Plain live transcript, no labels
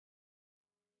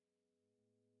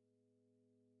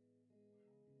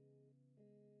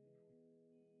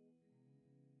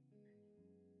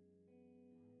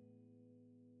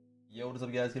Yo, what's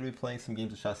up guys? Gonna be playing some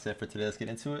games with Shot Set for today. Let's get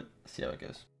into it. See how it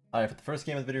goes. Alright, for the first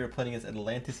game of the video, we're playing against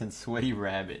Atlantis and Sweaty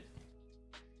Rabbit.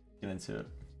 Get into it.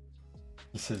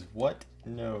 He says, what?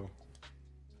 No.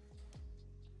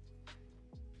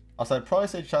 Also, I'd probably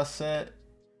say Shot Set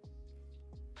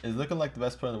is looking like the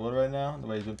best player in the world right now, the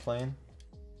way he's been playing.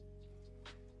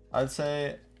 I'd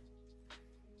say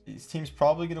his team's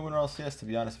probably gonna win RLCS, to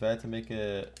be honest. If I had to make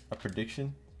a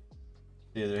prediction,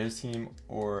 either his team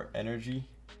or Energy.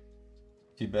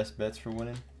 Two best bets for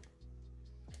winning.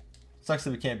 Sucks that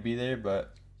we can't be there,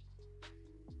 but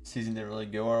season didn't really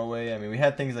go our way. I mean, we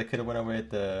had things that could have went our way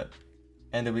at the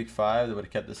end of week 5 that would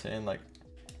have kept us in. Like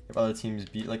if other teams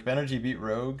beat, like if Energy beat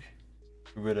Rogue,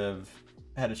 we would have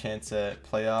had a chance at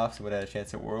playoffs. We would have had a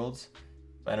chance at Worlds.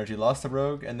 But Energy lost to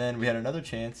Rogue, and then we had another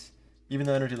chance. Even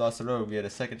though Energy lost to Rogue, we had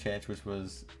a second chance, which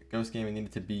was Ghost Gaming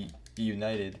needed to beat E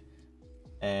United,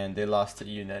 and they lost to E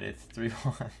United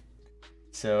 3-1.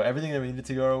 So everything that we needed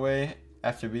to go our way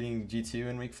after beating G2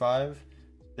 in week 5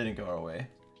 didn't go our way.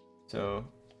 So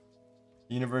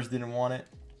the universe didn't want it.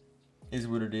 Is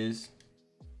what it is.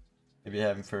 Maybe it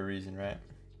happened for a reason, right?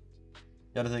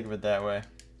 You gotta think of it that way.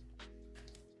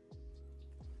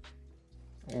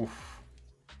 Oof.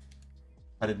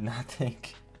 I did not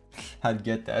think I'd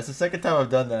get that. It's the second time I've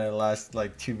done that in the last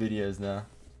like 2 videos now.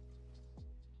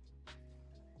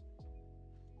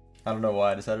 I don't know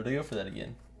why I decided to go for that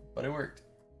again, but it worked.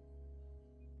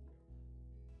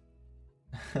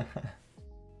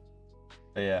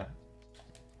 But yeah,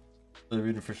 really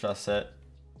rooting for Shot Set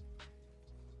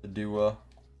to do well.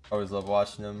 Always love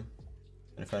watching him.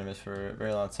 Been a fan of his for a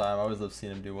very long time. I always love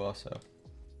seeing him do well, so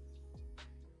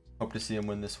hope to see him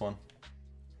win this one.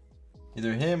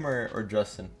 Either him or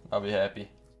Justin. I'll be happy.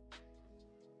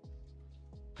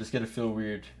 Just gonna feel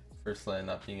weird first lane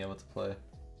not being able to play.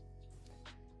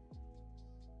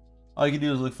 All you can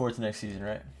do is look forward to next season,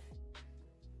 right?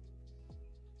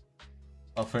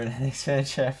 I'll put an NX fan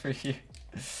chat for you.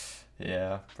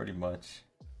 Yeah, pretty much.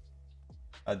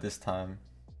 At this time.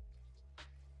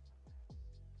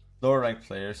 Lower ranked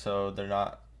players, so they're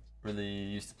not really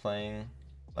used to playing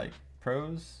like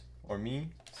pros or me,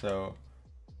 so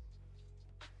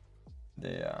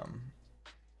they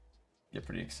get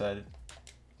pretty excited.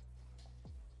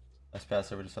 Nice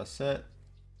pass over to Shot Set.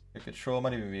 Good control,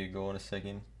 might even be a goal in a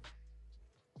second.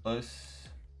 Close.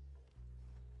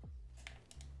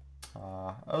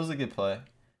 That was a good play. It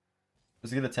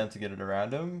was a good attempt to get it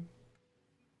around him.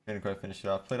 Couldn't quite finish it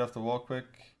off. Played off the wall quick.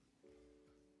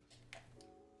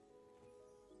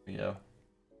 Here we go.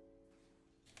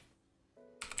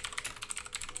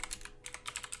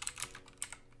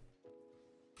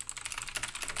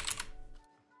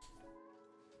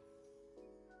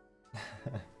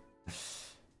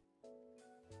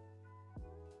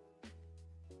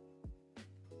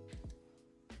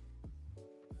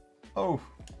 Oh.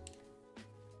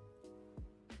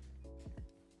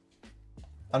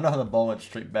 I don't know how the ball went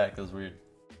straight back. That was weird.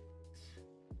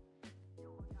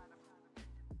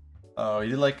 Oh, he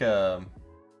did like a...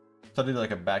 So he did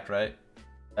like a back right,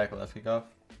 back left kickoff.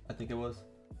 I think it was.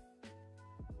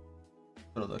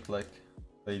 What it looked like.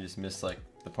 But he just missed like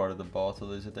the part of the ball to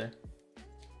lose it there.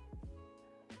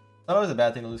 Not always a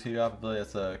bad thing to lose kickoff. I feel like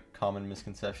that's a common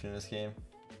misconception in this game.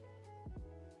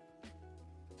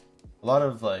 A lot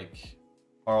of like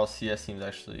RLCS teams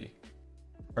actually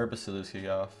purposely lose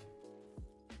kickoff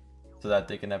so that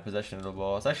they can have possession of the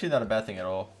ball. It's actually not a bad thing at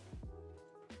all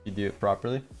if you do it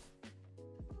properly.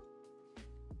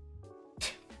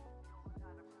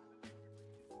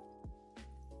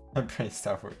 My brain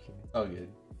stopped working. Oh,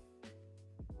 good.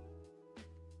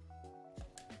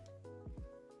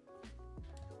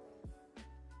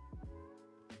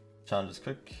 Challenge is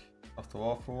quick. Off the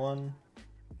wall for one.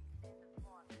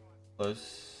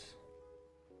 Close.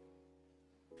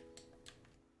 You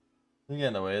can get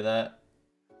in the way of that.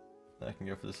 Then I can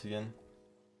go for this again.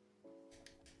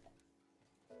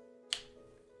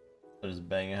 So just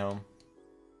bang it home.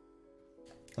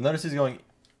 I noticed he's going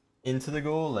into the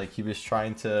goal, like he was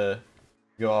trying to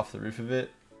go off the roof of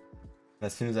it. And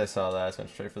as soon as I saw that, I just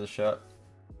went straight for the shot.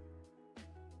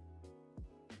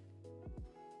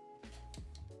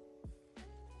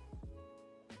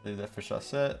 Leave that for Shot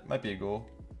Set. Might be a goal.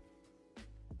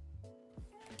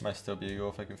 Might still be a goal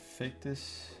if I can fake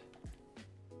this.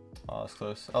 Oh, that's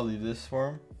close. I'll leave this for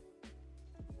him.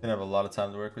 Gonna have a lot of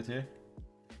time to work with here.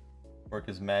 Work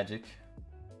is magic.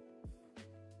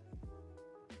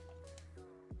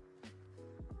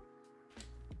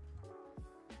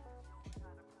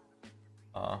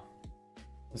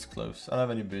 It's close. I don't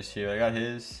have any boost here. I got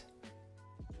his.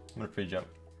 I'm gonna pre-jump.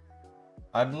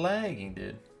 I'm lagging,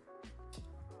 dude.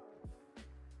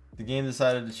 The game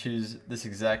decided to choose this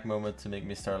exact moment to make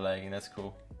me start lagging. That's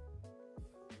cool.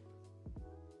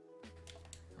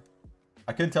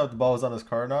 I couldn't tell if the ball was on his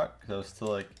car or not because I was still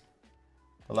like,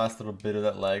 the last little bit of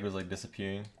that lag was like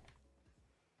disappearing.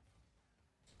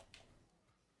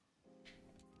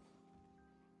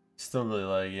 Still really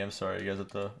laggy. I'm sorry, you guys have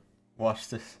to watch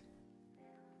this.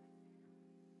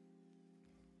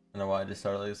 I don't know why I just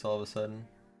started like this all of a sudden.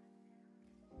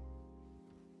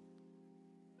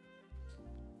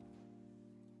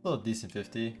 Still a decent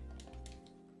 50,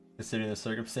 considering the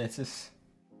circumstances.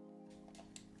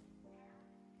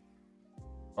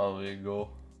 Probably a goal.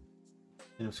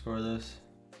 Need him score this.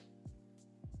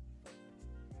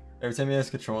 Every time he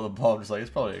has control of the ball, I'm just like, it's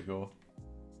probably a goal.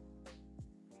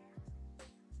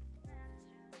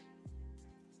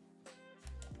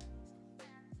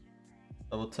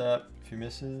 Double tap if he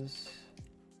misses.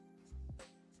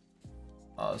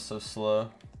 Oh, it's so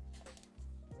slow.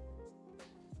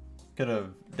 Could have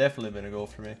definitely been a goal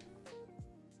for me.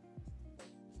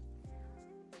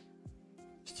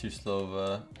 It's too slow of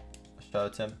a shot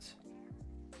attempt.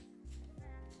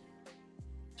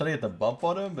 Trying to get the bump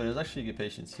on him, but it was actually good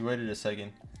patience. He waited a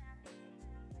second.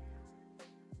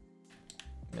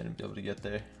 Made him be able to get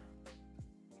there.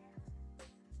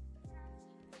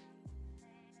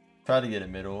 Tried to get it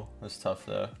middle. That's tough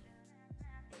though.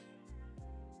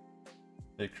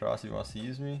 Big cross if he wants to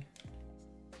use me.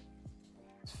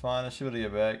 It's fine. I should be able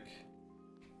to get back.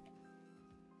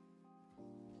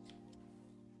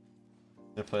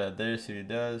 Gonna play that there, see what he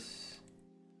does.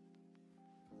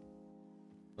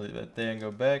 Leave that there and go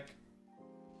back.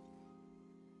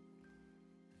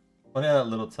 Funny how that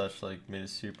little touch like made it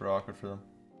super awkward for them.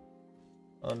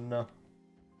 Oh no.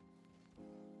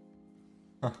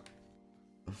 Huh.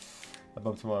 I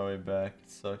bumped my way back.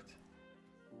 It sucked.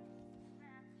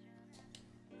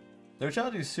 They were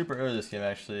challenging super early this game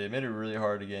actually. It made it really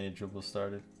hard to get any dribbles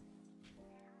started.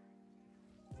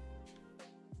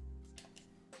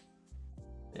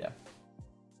 Yeah.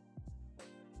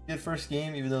 Good first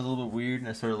game, even though it was a little bit weird and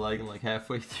I started lagging like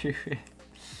halfway through it.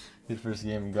 Good first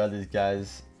game. I'm glad these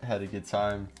guys had a good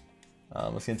time.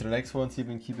 Let's get into the next one, see if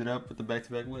we can keep it up with the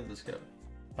back-to-back wins. Let's go.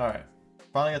 Alright.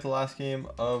 Finally got the last game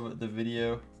of the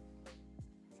video.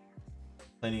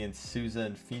 Playing against Souza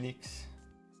and Phoenix.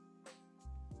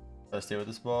 Gotta stay with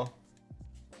this ball.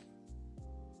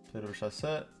 Played over shot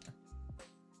set.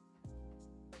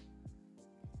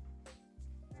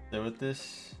 Stay with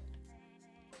this.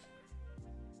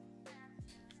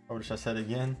 Over shot set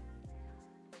again.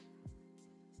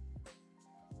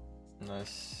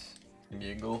 Nice. Give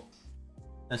me a goal.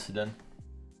 Nicely done.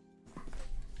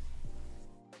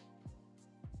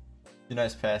 Two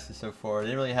nice passes so far. They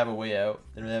didn't really have a way out.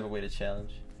 They didn't really have a way to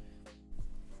challenge.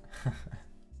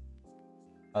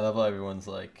 I love how everyone's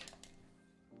like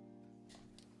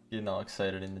getting all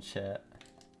excited in the chat.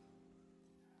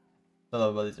 I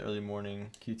love about these early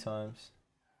morning queue times.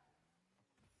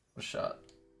 What a shot.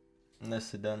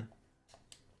 Nicely done.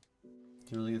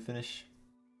 It's a really good finish.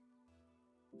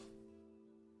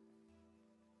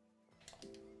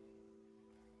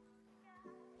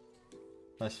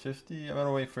 Nice 50. I'm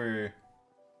gonna wait for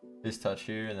his touch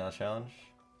here and then I'll challenge.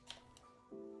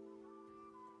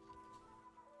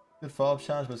 Good follow-up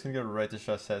challenge, but it's gonna go right to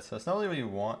shot set, so that's not really what you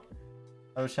want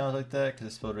out of a challenge like that because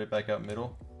it's spilled right back out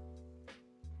middle.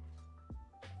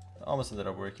 Almost ended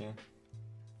up working.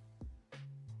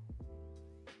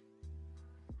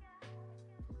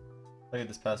 I get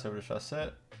this pass over to shot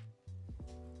set.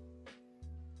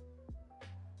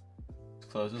 It's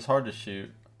close. It's hard to shoot.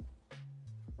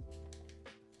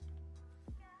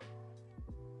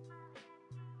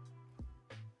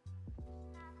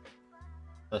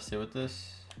 Let's see with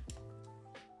this.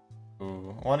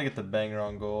 Ooh, I want to get the banger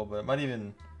on goal, but it might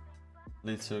even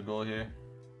lead to a goal here.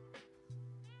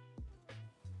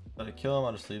 Did I kill him?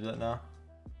 I'll just leave that now.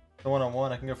 The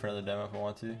one-on-one, I can go for another demo if I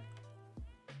want to.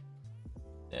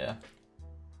 Yeah.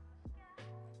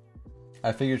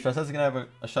 I figured Trust's gonna have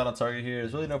a shot on target here.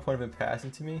 There's really no point of him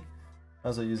passing to me. I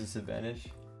was gonna use this advantage.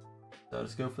 So I'll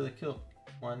just go for the kill.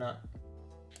 Why not?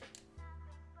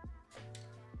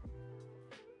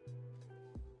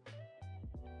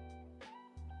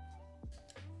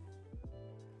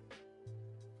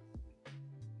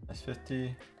 Nice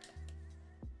 50.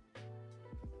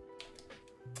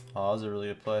 Oh, that was a really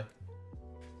good play.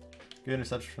 Good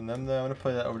interception from them though. I'm gonna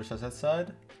play that over to Shazzet's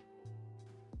side.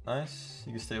 Nice.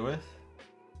 You can stay with.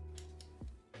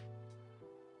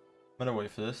 I'm gonna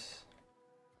wait for this.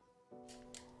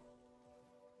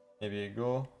 Maybe a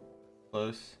goal.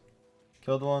 Close.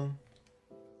 Killed one.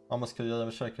 Almost killed the other. I'm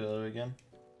gonna try to kill the other again.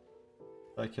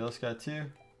 Try to kill this guy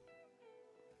too.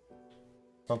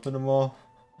 Bumping them all.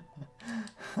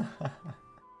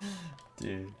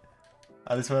 Dude,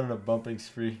 I just went on a bumping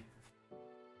spree.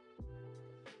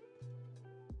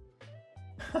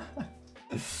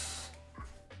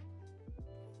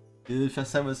 Dude, if I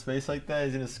set him with space like that,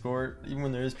 he's gonna score even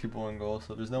when there is people in goal.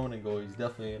 So if there's no one in goal, he's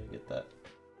definitely gonna get that.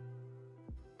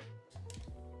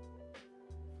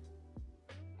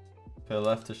 Play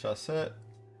left to Chassette.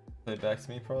 Play back to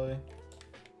me probably.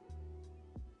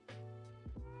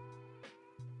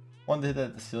 Wanted to hit that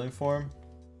at the ceiling for him,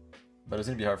 but it's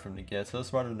gonna be hard for him to get, so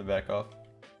let's want him to back off.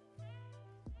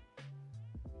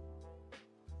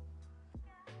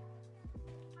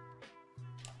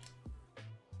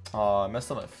 Oh, I messed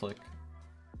up my flick.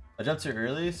 I jumped too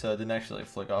early, so I didn't actually like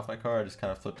flick off my car. I just kind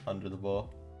of flipped under the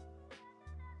ball.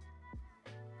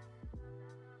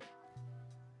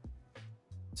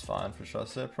 It's fine for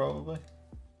Chassette probably.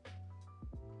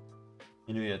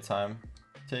 You knew he had time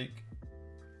to take.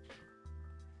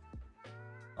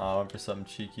 Oh, I went for something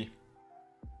cheeky.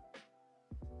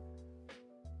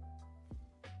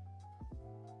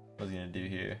 What's he gonna do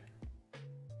here?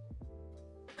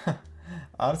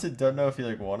 I honestly don't know if he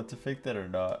like wanted to fake that or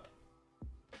not.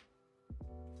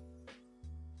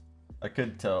 I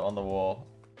couldn't tell on the wall.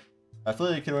 I feel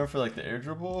like he could went for like the air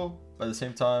dribble, but at the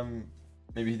same time,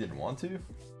 maybe he didn't want to.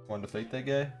 Wanted to fake that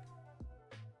guy.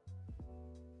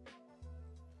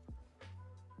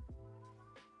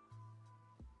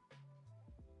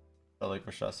 I like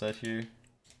for Chassette here.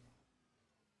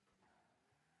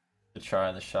 Good try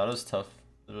on the shot. It was tough.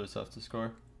 It was really tough to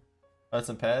score. I had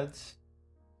some pads.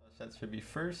 That should be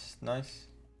first. Nice.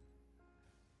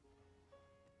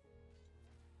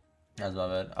 That's my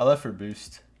bad. I left for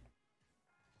boost.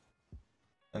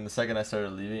 And the second I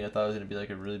started leaving, I thought it was going to be like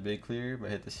a really big clear, but I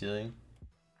hit the ceiling.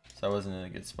 So I wasn't in a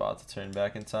good spot to turn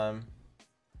back in time.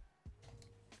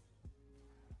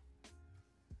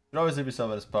 You should always leave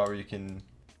yourself at a spot where you can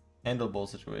handle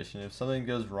both situations. If something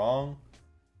goes wrong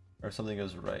or if something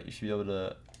goes right, you should be able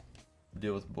to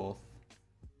deal with both.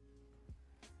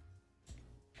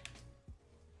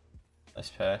 Nice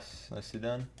pass. Nicely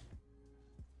done.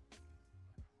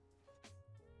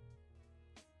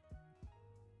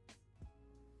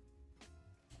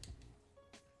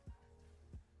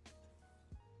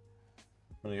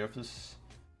 I'm gonna go for this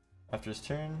after his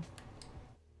turn.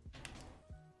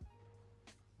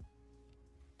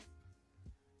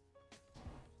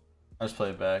 I just play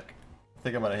it back. I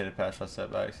think I might have hit a pass shot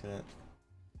set by accident.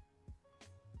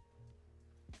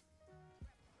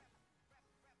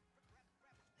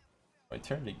 I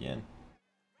turned again.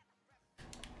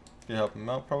 Could help him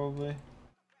out probably.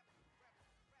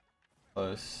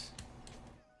 Close.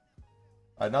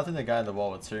 I did not think the guy on the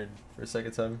wall would turn for a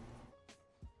second time.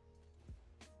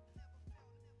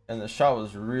 And the shot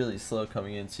was really slow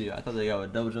coming in too. I thought the guy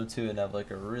would double jump too and have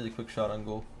like a really quick shot on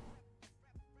goal.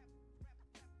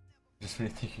 Just when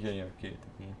you think you're getting arcade at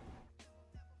the game.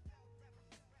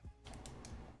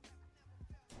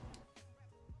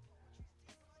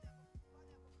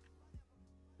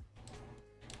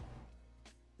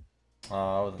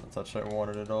 I wasn't the touch I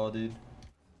wanted at all, dude.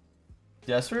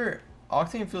 Yeah, I swear,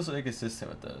 Octane feels so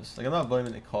inconsistent with those. Like, I'm not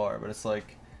blaming the car, but it's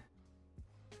like,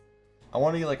 I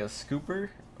want to get like a scooper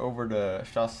over to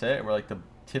Chassette where like the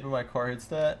tip of my car hits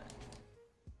that.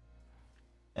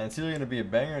 And it's either going to be a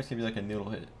banger or it's going to be like a noodle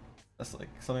hit. That's like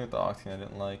something with the Octane I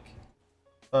didn't like.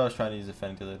 I was trying to use a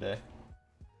Fenn the other day.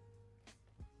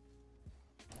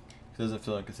 It doesn't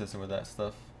feel inconsistent with that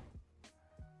stuff.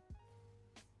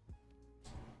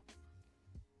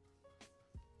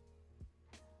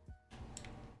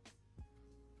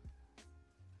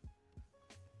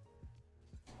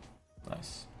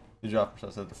 Nice. Good job for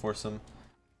Chassette to force him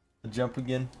to jump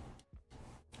again.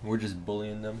 We're just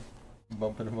bullying them,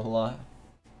 bumping them a lot.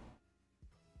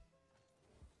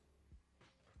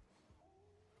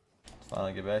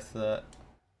 Finally get back to that.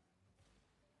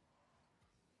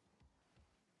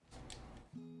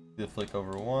 Do the flick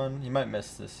over one. He might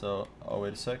miss this, so I'll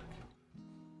wait a sec.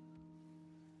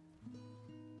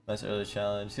 Nice early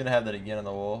challenge. He's gonna have that again on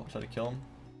the wall. Try to kill him.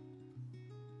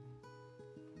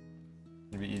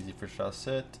 It'll be easy for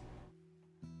Chassette.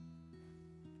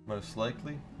 Most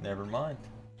likely. Never mind.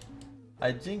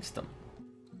 I jinxed him.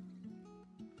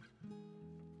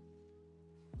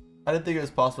 I didn't think it was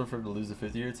possible for him to lose the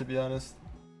 50 here, to be honest.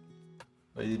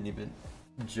 But he didn't even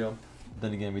jump.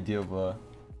 Then again, we did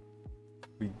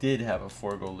have a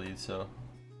 4-goal lead, so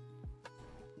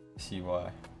I see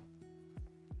why.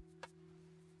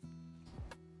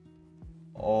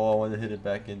 Oh, I wanted to hit it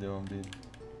back into him, dude.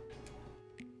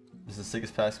 This is the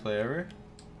sickest pass play ever.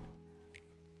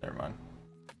 Never mind.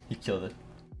 He killed it.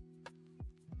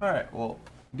 Alright, well,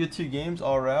 Good 2 games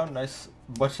all around. Nice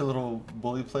bunch of little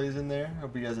bully plays in there.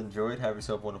 Hope you guys enjoyed. Have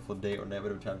yourself a wonderful day or night,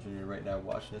 whatever time you're right now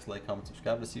watching this. Like, comment,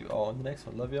 subscribe. To see you all in the next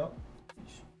one. Love y'all.